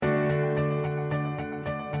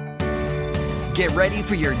Get ready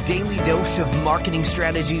for your daily dose of marketing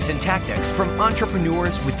strategies and tactics from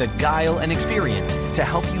entrepreneurs with the guile and experience to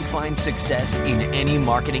help you find success in any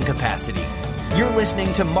marketing capacity. You're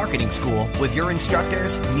listening to Marketing School with your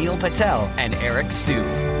instructors, Neil Patel and Eric Siu.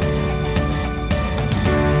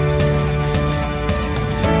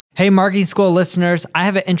 Hey, Marketing School listeners, I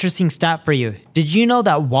have an interesting stat for you. Did you know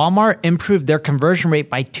that Walmart improved their conversion rate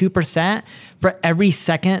by 2% for every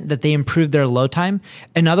second that they improved their load time?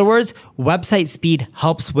 In other words, website speed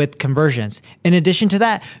helps with conversions. In addition to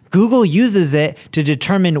that, Google uses it to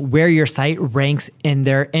determine where your site ranks in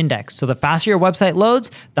their index. So the faster your website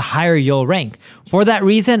loads, the higher you'll rank. For that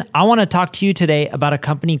reason, I want to talk to you today about a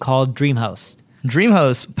company called DreamHost.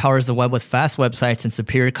 DreamHost powers the web with fast websites and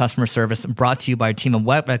superior customer service, brought to you by a team of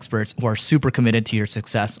web experts who are super committed to your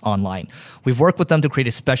success online. We've worked with them to create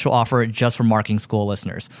a special offer just for Marketing School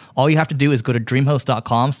listeners. All you have to do is go to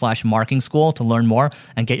dreamhost.com/marketing school to learn more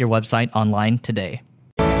and get your website online today.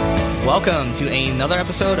 Welcome to another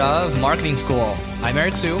episode of Marketing School. I'm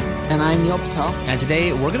Eric Siu. And I'm Neil Patel. And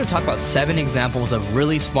today we're going to talk about 7 examples of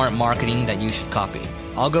really smart marketing that you should copy.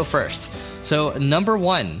 I'll go first. So number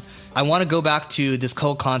 1, I want to go back to this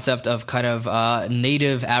whole concept of kind of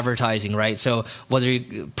native advertising, right? So whether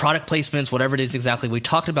product placements, whatever it is exactly, we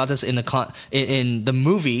talked about this in the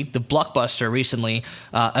movie, the blockbuster recently,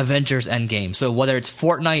 Avengers Endgame. So whether it's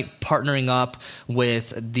Fortnite partnering up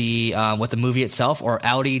with the movie itself, or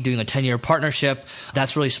Audi doing a 10-year partnership,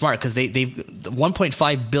 that's really smart because they've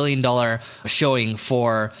 $1.5 billion showing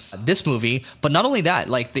for this movie. But not only that,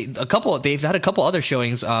 like they've had a couple other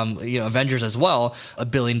showings, Avengers as well, $1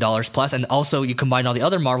 billion plus, and also you combine all the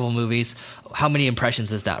other Marvel movies, how many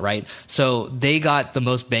impressions is that, right? So they got the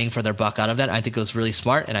most bang for their buck out of that. I think it was really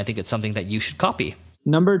smart, and I think it's something that you should copy.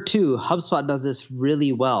 Number 2, HubSpot does this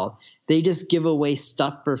really well. They just give away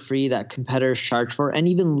stuff for free that competitors charge for, and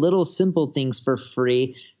even little simple things for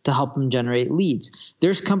free to help them generate leads.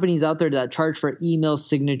 There's companies out there that charge for email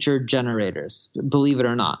signature generators, believe it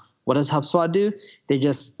or not. What does HubSpot do? They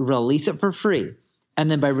just release it for free. And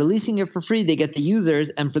then by releasing it for free, they get the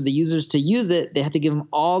users. And for the users to use it, they have to give them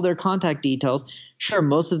all their contact details. Sure,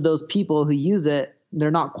 most of those people who use it, they're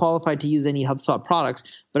not qualified to use any HubSpot products,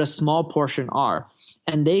 but a small portion are.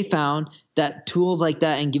 And they found that tools like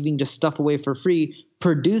that and giving just stuff away for free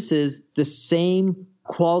produces the same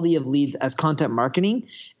quality of leads as content marketing,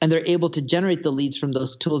 and they're able to generate the leads from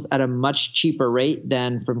those tools at a much cheaper rate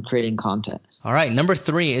than from creating content. All right, number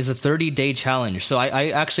 3 is a 30-day challenge. So I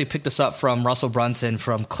actually picked this up from Russell Brunson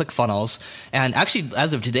from ClickFunnels, and actually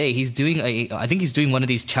as of today, I think he's doing one of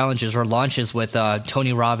these challenges or launches with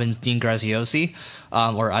Tony Robbins, Dean Graziosi,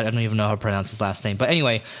 or I don't even know how to pronounce his last name. But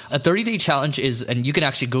anyway, a 30-day challenge is, and you can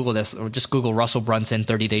actually Google this, or just Google Russell Brunson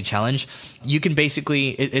 30-day challenge. You can basically,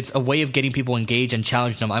 it's a way of getting people engaged and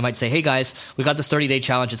challenging them. I might say, hey guys, we got this 30-day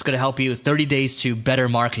challenge. It's going to help you 30 days to better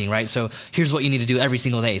marketing, right? So here's what you need to do every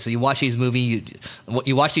single day. So you watch these movies,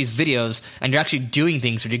 you watch these videos, and you're actually doing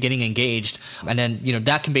things, so you're getting engaged. And then,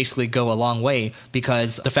 that can basically go a long way,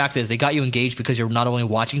 because the fact is they got you engaged because you're not only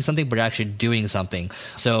watching something, but you're actually doing something.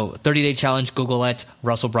 So 30-day challenge, Google it,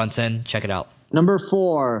 Russell Brunson, check it out. Number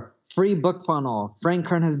 4, free book funnel. Frank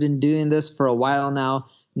Kern has been doing this for a while now.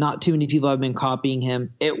 Not too many people have been copying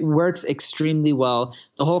him. It works extremely well.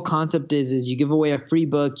 The whole concept is you give away a free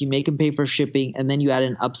book, you make them pay for shipping, and then you add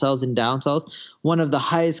in upsells and downsells. One of the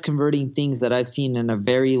highest converting things that I've seen in a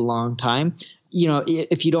very long time.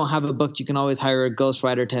 If you don't have a book, you can always hire a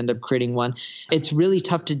ghostwriter to end up creating one. It's really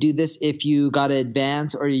tough to do this if you got to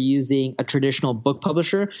advance or you're using a traditional book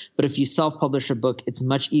publisher. But if you self-publish a book, it's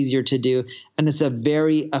much easier to do. And it's a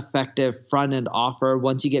very effective front-end offer.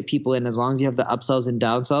 Once you get people in, as long as you have the upsells and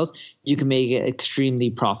downsells, you can make it extremely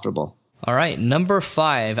profitable. All right, number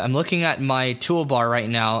 5. I'm looking at my toolbar right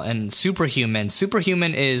now, and Superhuman.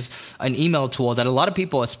 Superhuman is an email tool that a lot of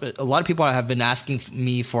people have been asking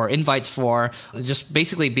me for invites for, just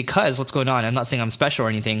basically because what's going on. I'm not saying I'm special or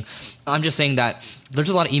anything. I'm just saying that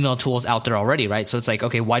there's a lot of email tools out there already, right? So it's like,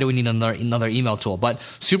 okay, why do we need another email tool? But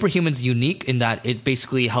Superhuman's unique in that it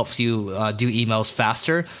basically helps you do emails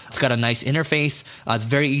faster. It's got a nice interface. It's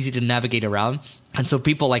very easy to navigate around. And so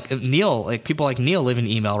people like Neil live in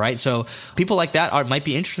email, right? So people like that might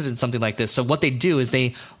be interested in something like this. So what they do is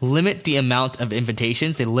they limit the amount of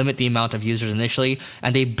invitations, they limit the amount of users initially,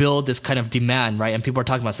 and they build this kind of demand, right? And people are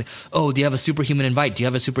talking about, it's like, oh, do you have a Superhuman invite? Do you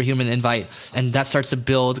have a Superhuman invite? And that starts to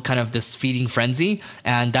build kind of this feeding frenzy,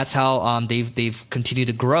 and that's how they've continued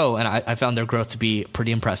to grow. And I found their growth to be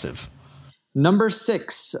pretty impressive. Number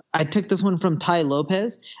 6, I took this one from Tai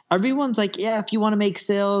Lopez. Everyone's like, yeah, if you want to make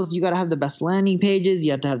sales, you got to have the best landing pages.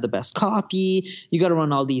 You have to have the best copy. You got to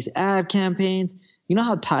run all these ad campaigns. You know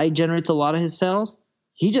how Ty generates a lot of his sales?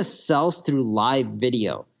 He just sells through live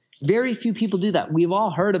video. Very few people do that. We've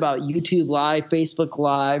all heard about YouTube Live, Facebook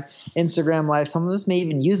Live, Instagram Live. Some of us may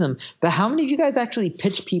even use them. But how many of you guys actually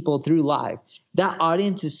pitch people through live? That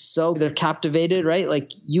audience is they're captivated, right?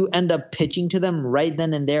 Like you end up pitching to them right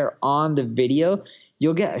then and there on the video.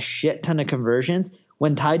 You'll get a shit ton of conversions.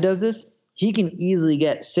 When Ty does this, he can easily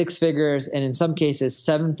get 6 figures and in some cases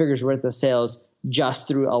 7 figures worth of sales just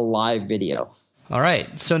through a live video. All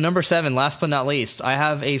right. So number 7, last but not least, I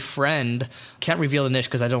have a friend, can't reveal the niche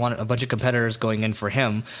because I don't want a bunch of competitors going in for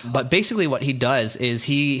him. But basically what he does is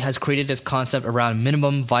he has created this concept around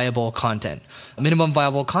minimum viable content. Minimum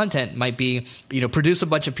viable content might be, produce a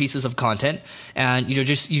bunch of pieces of content and, you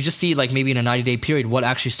just see like maybe in a 90-day period what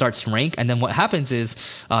actually starts to rank. And then what happens is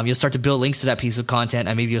you'll start to build links to that piece of content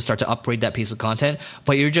and maybe you'll start to upgrade that piece of content.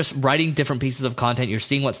 But you're just writing different pieces of content. You're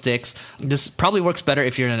seeing what sticks. This probably works better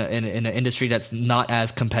if you're in an industry that's not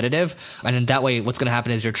as competitive. And in that way, what's going to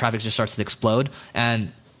happen is your traffic just starts to explode.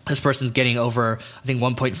 And this person's getting over, I think,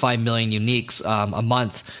 1.5 million uniques a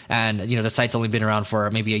month. And, the site's only been around for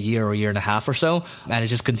maybe a year or a year and a half or so. And it's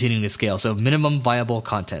just continuing to scale. So minimum viable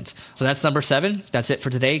content. So that's number 7. That's it for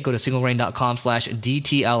today. Go to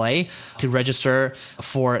singlegrain.com/DTLA to register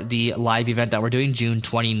for the live event that we're doing June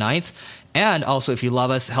 29th. And also, if you love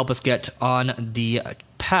us, help us get on the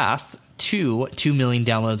path to 2 million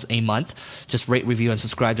downloads a month. Just rate, review, and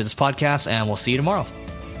subscribe to this podcast, and we'll see you tomorrow.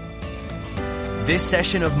 This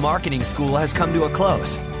session of Marketing School has come to a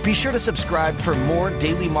close. Be sure to subscribe for more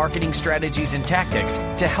daily marketing strategies and tactics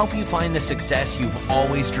to help you find the success you've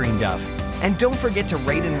always dreamed of. And don't forget to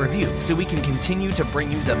rate and review so we can continue to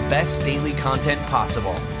bring you the best daily content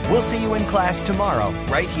possible. We'll see you in class tomorrow,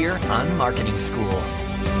 right here on Marketing School.